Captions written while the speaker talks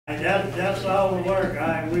That's all the work.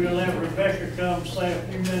 We will let Rebecca come say a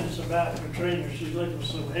few minutes about Katrina. She's looking for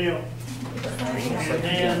some help. And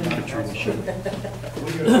then we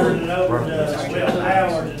can turn it over to Will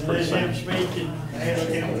Howard and let him speak and ask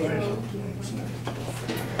him questions.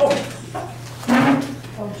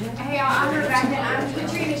 Hey, I'm Rebecca. I'm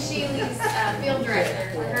Katrina Shealys' field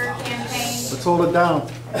director for her campaign. Let's hold it down.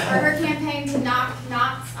 For her campaign to knock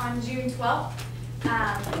knots on June 12th.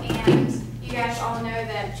 And you guys all know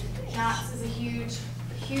that knots is a huge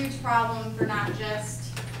problem for not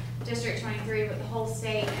just District 23, but the whole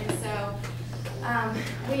state. And so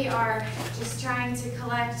we are just trying to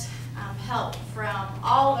collect help from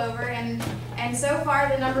all over. And so far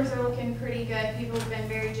the numbers are looking pretty good. People have been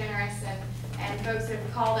very generous, and folks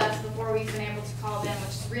have called us before we've been able to call them,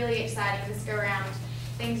 which is really exciting. This go around,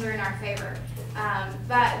 things are in our favor.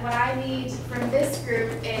 But what I need from this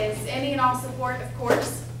group is any and all support, of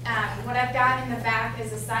course. What I've got in the back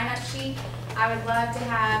is a sign-up sheet. I would love to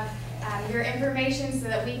have your information so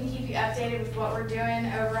that we can keep you updated with what we're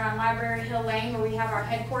doing over on Library Hill Lane, where we have our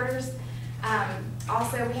headquarters.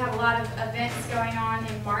 Also, we have a lot of events going on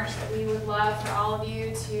in March that we would love for all of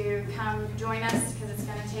you to come join us, because it's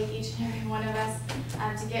going to take each and every one of us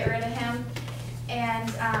to get rid of him. And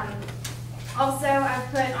also, I've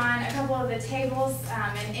put on a couple of the tables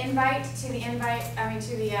an invite to the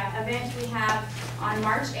event we have on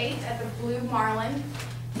March 8th at the Blue Marlin.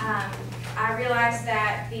 I realize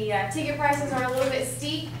that the ticket prices are a little bit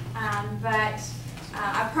steep, but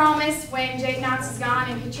I promise when Jake Knotts is gone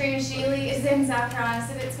and Katrina Shealys is in South Carolina,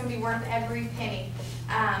 so it's going to be worth every penny.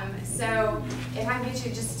 So if I can get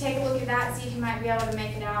you just to take a look at that, see if you might be able to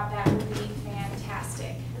make it out, that would be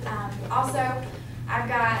fantastic. Also, I've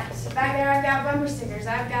got, back there I've got bumper stickers,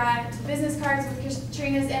 I've got business cards with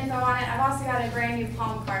Katrina's info on it. I've also got a brand new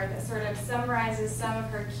palm card that sort of summarizes some of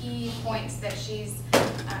her key points that she's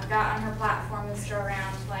got on her platform this go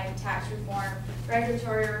around, like tax reform,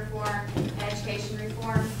 regulatory reform, and education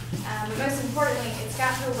reform. But most importantly, it's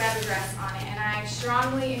got her web address on it, and I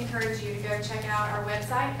strongly encourage you to go check out our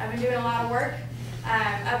website. I've been doing a lot of work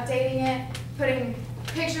updating it, putting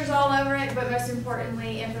pictures all over it, but most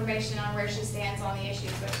importantly, information on where she stands on the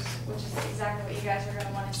issues, which is exactly what you guys are going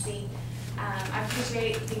to want to see. I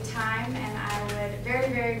appreciate the time, and I would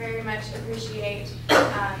very much appreciate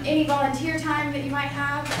any volunteer time that you might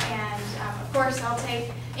have, and of course I'll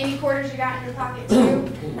take any quarters you got in your pocket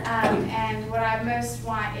too. And what I most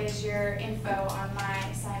want is your info on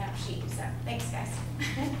my sign-up sheet. So thanks, guys.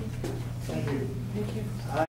 Thank you. Thank you.